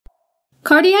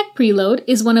Cardiac preload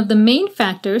is one of the main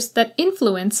factors that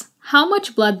influence how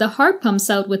much blood the heart pumps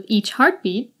out with each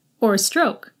heartbeat or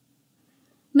stroke.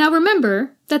 Now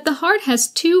remember that the heart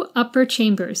has two upper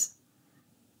chambers.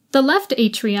 The left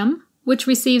atrium, which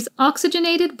receives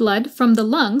oxygenated blood from the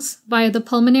lungs via the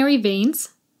pulmonary veins,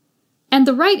 and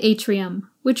the right atrium,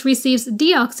 which receives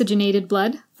deoxygenated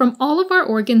blood from all of our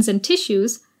organs and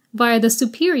tissues via the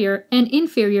superior and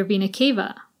inferior vena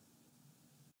cava.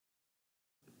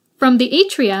 From the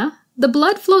atria, the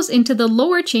blood flows into the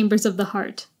lower chambers of the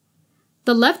heart.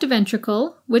 The left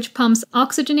ventricle, which pumps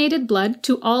oxygenated blood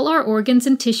to all our organs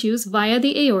and tissues via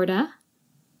the aorta,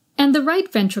 and the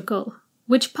right ventricle,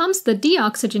 which pumps the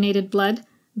deoxygenated blood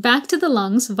back to the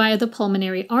lungs via the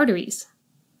pulmonary arteries.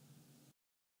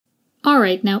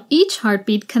 Alright, now each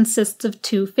heartbeat consists of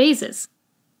two phases.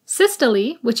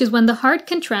 Systole, which is when the heart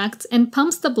contracts and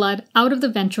pumps the blood out of the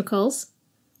ventricles,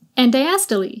 and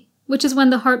diastole, which is when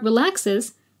the heart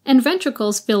relaxes and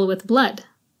ventricles fill with blood.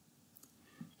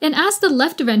 And as the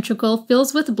left ventricle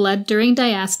fills with blood during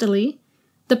diastole,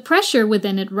 the pressure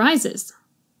within it rises.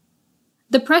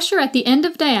 The pressure at the end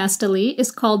of diastole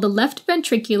is called the left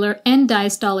ventricular end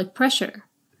diastolic pressure,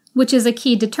 which is a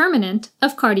key determinant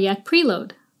of cardiac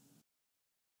preload.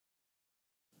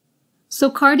 So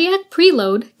cardiac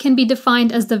preload can be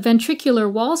defined as the ventricular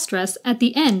wall stress at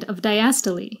the end of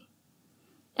diastole.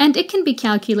 And it can be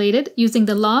calculated using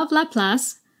the law of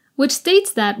Laplace, which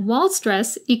states that wall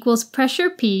stress equals pressure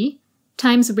P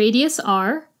times radius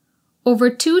R over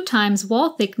 2 times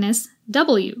wall thickness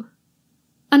W.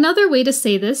 Another way to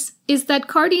say this is that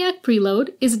cardiac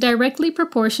preload is directly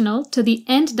proportional to the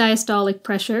end diastolic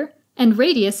pressure and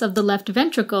radius of the left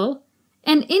ventricle,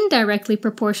 and indirectly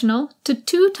proportional to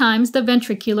 2 times the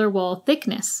ventricular wall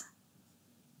thickness.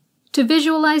 To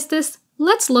visualize this,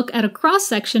 let's look at a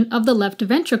cross-section of the left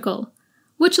ventricle,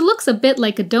 which looks a bit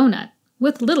like a donut,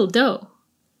 with little dough.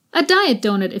 A diet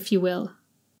donut, if you will.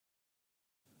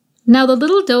 Now the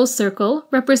little dough circle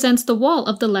represents the wall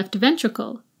of the left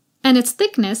ventricle, and its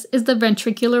thickness is the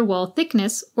ventricular wall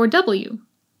thickness, or W.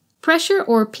 Pressure,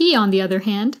 or P, on the other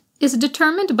hand, is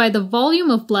determined by the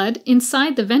volume of blood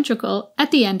inside the ventricle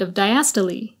at the end of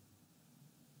diastole.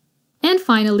 And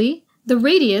finally, the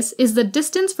radius is the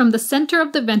distance from the center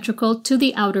of the ventricle to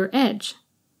the outer edge.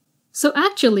 So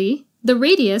actually, the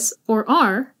radius, or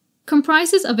R,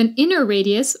 comprises of an inner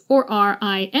radius, or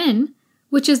RIN,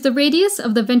 which is the radius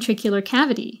of the ventricular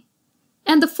cavity,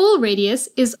 and the full radius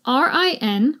is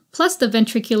RIN plus the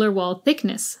ventricular wall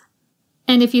thickness.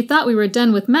 And if you thought we were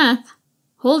done with math,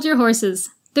 hold your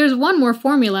horses. There's one more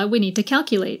formula we need to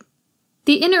calculate.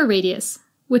 The inner radius,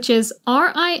 which is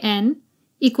RIN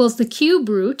equals the cube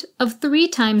root of 3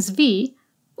 times V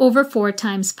over 4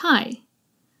 times pi,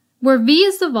 where V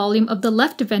is the volume of the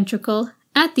left ventricle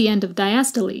at the end of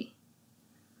diastole.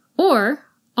 Or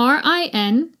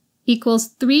RIN equals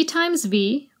 3 times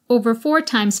V over 4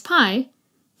 times pi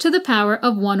to the power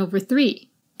of 1 over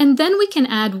 3. And then we can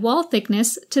add wall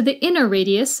thickness to the inner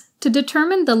radius to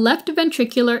determine the left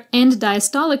ventricular end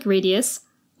diastolic radius,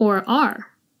 or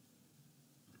R.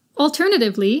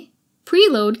 Alternatively,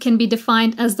 preload can be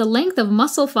defined as the length of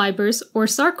muscle fibers, or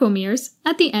sarcomeres,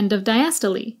 at the end of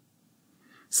diastole.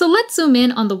 So let's zoom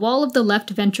in on the wall of the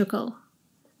left ventricle.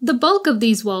 The bulk of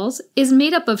these walls is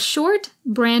made up of short,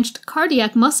 branched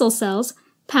cardiac muscle cells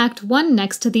packed one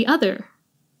next to the other.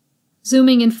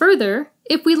 Zooming in further,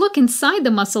 if we look inside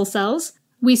the muscle cells,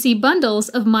 we see bundles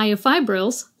of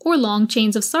myofibrils, or long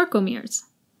chains of sarcomeres.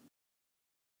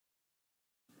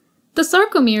 The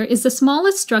sarcomere is the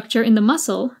smallest structure in the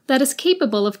muscle that is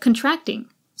capable of contracting,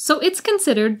 so it's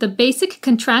considered the basic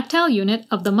contractile unit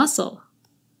of the muscle.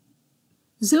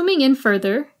 Zooming in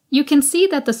further, you can see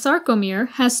that the sarcomere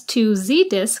has 2 Z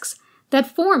discs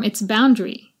that form its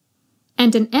boundary,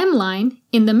 and an M line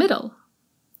in the middle.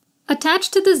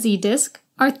 Attached to the Z disc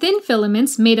are thin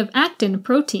filaments made of actin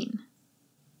protein.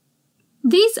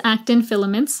 These actin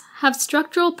filaments have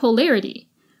structural polarity,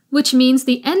 which means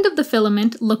the end of the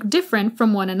filament look different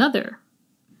from one another.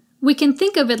 We can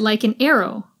think of it like an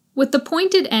arrow, with the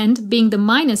pointed end being the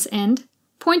minus end,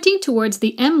 pointing towards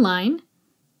the M line,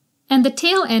 and the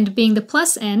tail end being the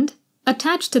plus end,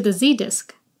 attached to the Z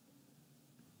disc.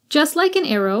 Just like an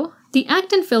arrow, the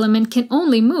actin filament can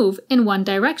only move in one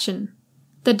direction,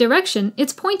 the direction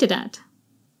it's pointed at.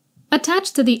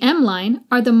 Attached to the M line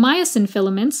are the myosin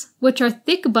filaments, which are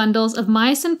thick bundles of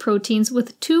myosin proteins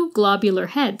with 2 globular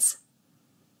heads.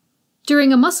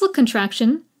 During a muscle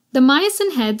contraction, the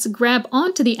myosin heads grab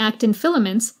onto the actin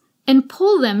filaments and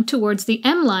pull them towards the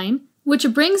M line,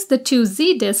 which brings the 2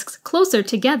 Z discs closer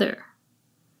together.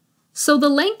 So the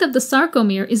length of the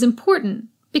sarcomere is important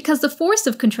because the force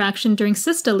of contraction during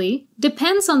systole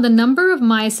depends on the number of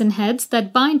myosin heads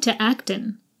that bind to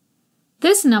actin.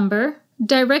 This number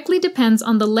directly depends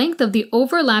on the length of the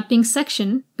overlapping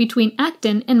section between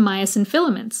actin and myosin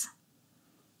filaments.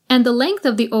 And the length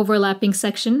of the overlapping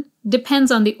section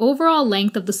depends on the overall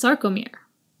length of the sarcomere.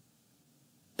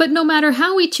 But no matter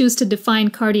how we choose to define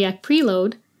cardiac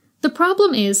preload, the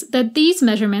problem is that these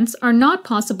measurements are not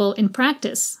possible in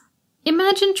practice.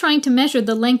 Imagine trying to measure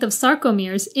the length of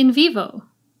sarcomeres in vivo.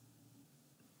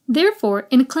 Therefore,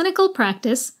 in clinical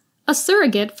practice, a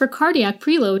surrogate for cardiac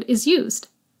preload is used.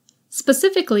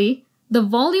 Specifically, the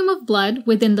volume of blood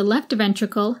within the left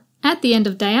ventricle at the end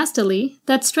of diastole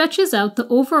that stretches out the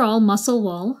overall muscle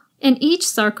wall and each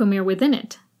sarcomere within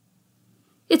it.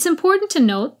 It's important to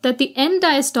note that the end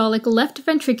diastolic left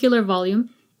ventricular volume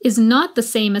is not the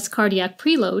same as cardiac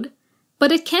preload,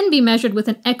 but it can be measured with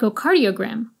an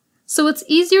echocardiogram, so it's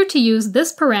easier to use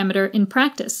this parameter in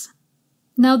practice.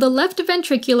 Now, the left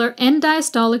ventricular end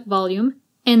diastolic volume,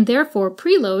 and therefore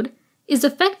preload, is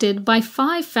affected by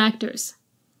 5 factors: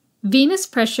 venous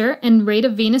pressure and rate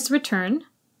of venous return,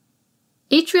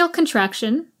 atrial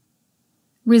contraction,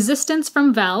 resistance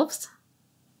from valves,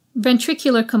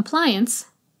 ventricular compliance,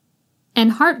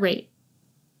 and heart rate.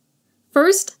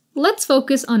 First, let's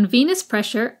focus on venous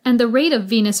pressure and the rate of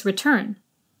venous return.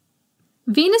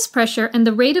 Venous pressure and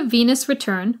the rate of venous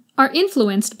return are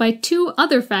influenced by 2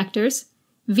 other factors,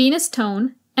 venous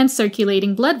tone and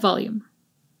circulating blood volume.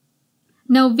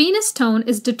 Now, venous tone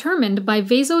is determined by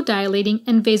vasodilating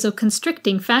and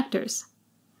vasoconstricting factors.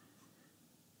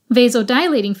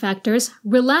 Vasodilating factors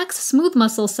relax smooth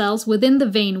muscle cells within the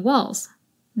vein walls,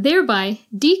 thereby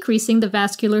decreasing the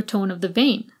vascular tone of the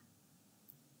vein.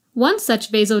 One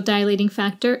such vasodilating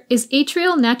factor is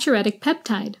atrial natriuretic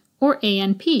peptide, or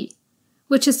ANP,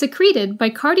 which is secreted by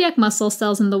cardiac muscle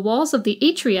cells in the walls of the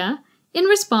atria in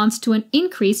response to an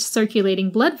increased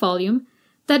circulating blood volume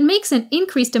that makes an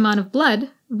increased amount of blood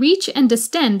reach and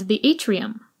distend the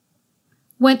atrium.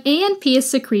 When ANP is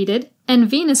secreted and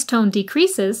venous tone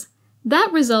decreases, that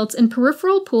results in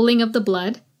peripheral pooling of the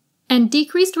blood and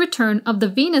decreased return of the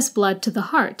venous blood to the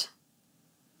heart.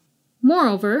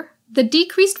 Moreover, the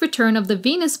decreased return of the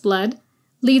venous blood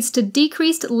leads to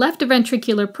decreased left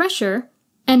ventricular pressure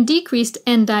and decreased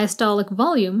end diastolic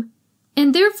volume,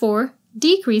 and therefore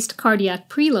decreased cardiac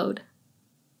preload.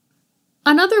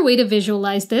 Another way to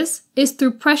visualize this is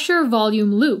through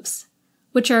pressure-volume loops,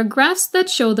 which are graphs that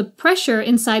show the pressure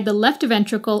inside the left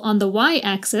ventricle on the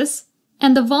y-axis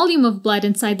and the volume of blood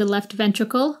inside the left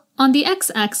ventricle on the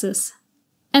x-axis.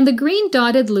 And the green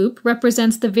dotted loop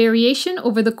represents the variation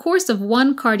over the course of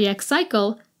one cardiac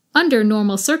cycle under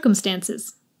normal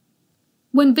circumstances.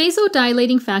 When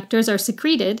vasodilating factors are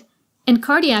secreted and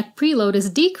cardiac preload is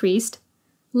decreased,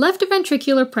 left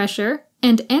ventricular pressure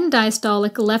and end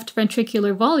diastolic left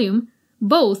ventricular volume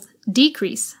both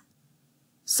decrease.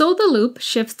 So the loop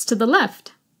shifts to the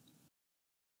left.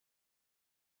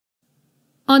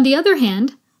 On the other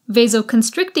hand,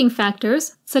 vasoconstricting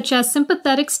factors, such as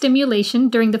sympathetic stimulation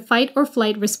during the fight or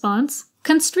flight response,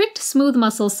 constrict smooth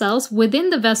muscle cells within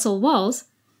the vessel walls,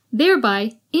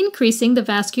 thereby increasing the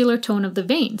vascular tone of the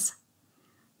veins.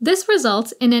 This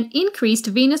results in an increased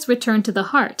venous return to the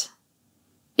heart.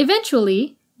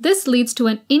 Eventually, this leads to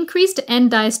an increased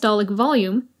end diastolic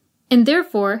volume and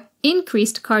therefore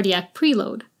increased cardiac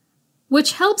preload,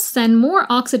 which helps send more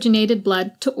oxygenated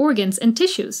blood to organs and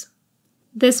tissues.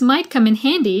 This might come in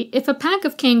handy if a pack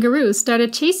of kangaroos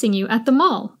started chasing you at the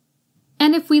mall.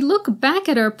 And if we look back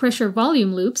at our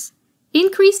pressure-volume loops,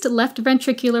 increased left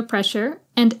ventricular pressure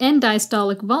and end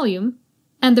diastolic volume,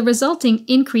 and the resulting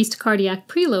increased cardiac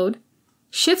preload,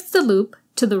 shifts the loop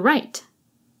to the right.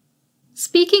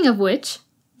 Speaking of which,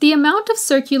 the amount of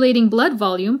circulating blood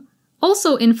volume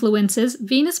also influences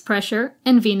venous pressure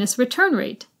and venous return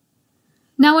rate.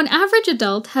 Now, an average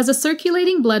adult has a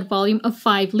circulating blood volume of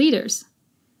 5 liters.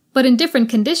 But in different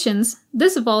conditions,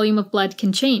 this volume of blood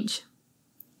can change.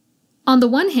 On the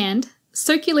one hand,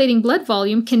 circulating blood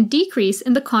volume can decrease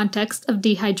in the context of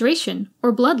dehydration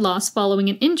or blood loss following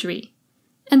an injury,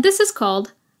 and this is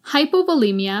called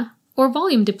hypovolemia or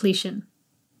volume depletion.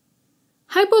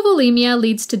 Hypovolemia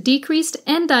leads to decreased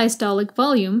end diastolic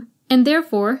volume and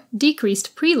therefore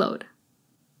decreased preload.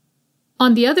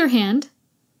 On the other hand,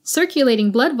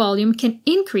 circulating blood volume can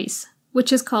increase,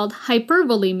 which is called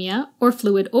hypervolemia or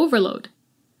fluid overload.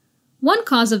 One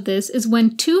cause of this is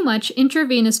when too much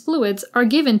intravenous fluids are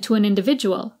given to an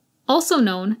individual, also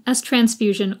known as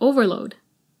transfusion overload.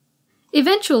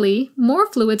 Eventually,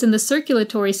 more fluids in the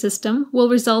circulatory system will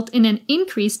result in an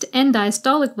increased end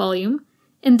diastolic volume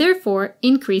and therefore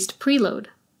increased preload.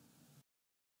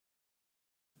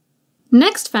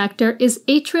 Next factor is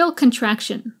atrial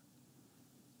contraction.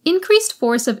 Increased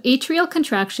force of atrial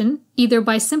contraction, either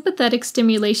by sympathetic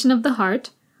stimulation of the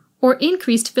heart or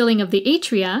increased filling of the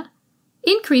atria,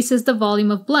 increases the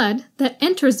volume of blood that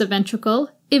enters the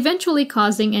ventricle, eventually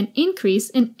causing an increase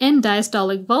in end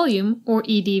diastolic volume, or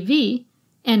EDV,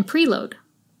 and preload.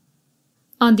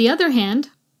 On the other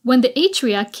hand, when the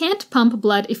atria can't pump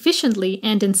blood efficiently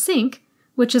and in sync,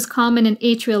 which is common in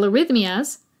atrial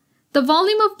arrhythmias, the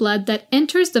volume of blood that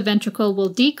enters the ventricle will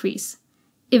decrease,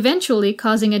 eventually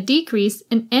causing a decrease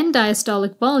in end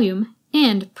diastolic volume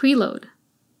and preload.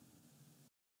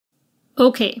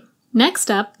 Okay, next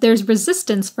up, there's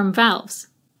resistance from valves.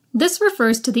 This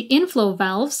refers to the inflow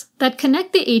valves that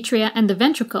connect the atria and the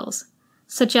ventricles,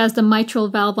 such as the mitral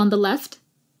valve on the left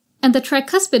and the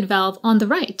tricuspid valve on the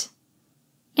right,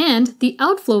 and the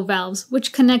outflow valves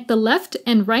which connect the left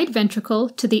and right ventricle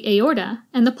to the aorta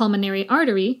and the pulmonary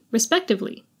artery,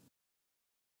 respectively.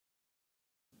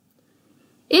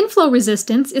 Inflow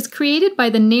resistance is created by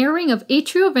the narrowing of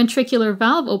atrioventricular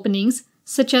valve openings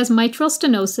such as mitral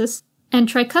stenosis and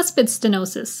tricuspid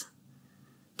stenosis.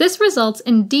 This results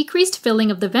in decreased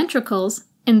filling of the ventricles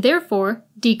and therefore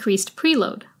decreased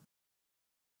preload.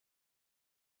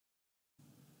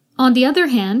 On the other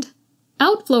hand,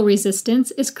 outflow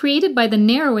resistance is created by the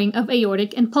narrowing of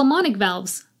aortic and pulmonic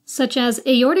valves, such as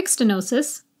aortic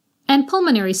stenosis and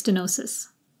pulmonary stenosis.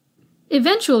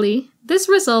 Eventually, this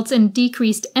results in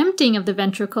decreased emptying of the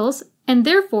ventricles and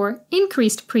therefore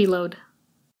increased preload.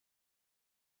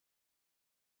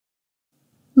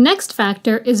 Next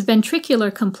factor is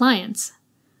ventricular compliance,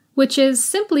 which is,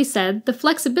 simply said, the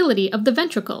flexibility of the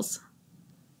ventricles.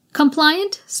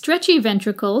 Compliant, stretchy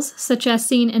ventricles, such as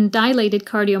seen in dilated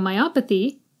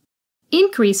cardiomyopathy,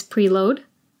 increase preload,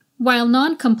 while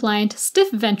non-compliant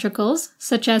stiff ventricles,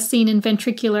 such as seen in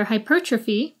ventricular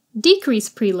hypertrophy, decrease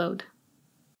preload.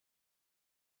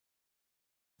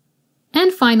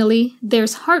 And finally,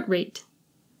 there's heart rate.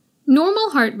 Normal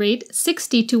heart rate,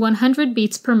 60 to 100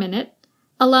 beats per minute,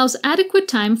 allows adequate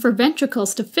time for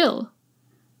ventricles to fill,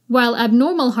 while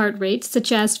abnormal heart rates,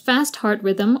 such as fast heart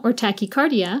rhythm or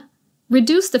tachycardia,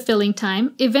 reduce the filling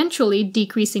time, eventually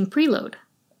decreasing preload.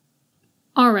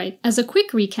 Alright, as a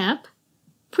quick recap,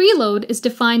 preload is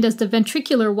defined as the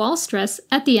ventricular wall stress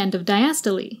at the end of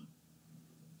diastole.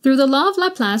 Through the law of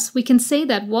Laplace, we can say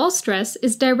that wall stress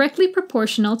is directly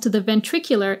proportional to the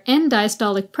ventricular end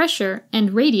diastolic pressure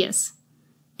and radius,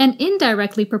 and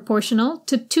indirectly proportional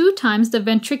to 2 times the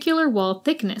ventricular wall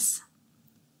thickness.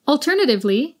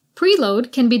 Alternatively,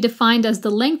 preload can be defined as the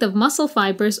length of muscle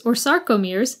fibers or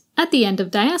sarcomeres at the end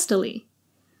of diastole.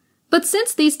 But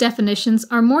since these definitions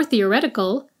are more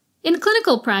theoretical, in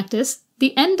clinical practice,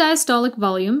 the end diastolic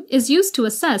volume is used to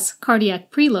assess cardiac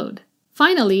preload.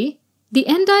 Finally, the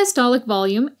end diastolic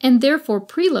volume and therefore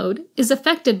preload is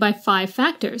affected by 5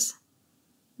 factors: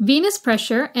 venous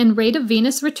pressure and rate of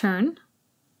venous return,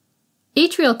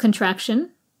 atrial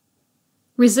contraction,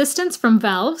 resistance from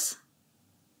valves,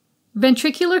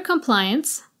 ventricular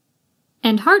compliance,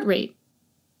 and heart rate.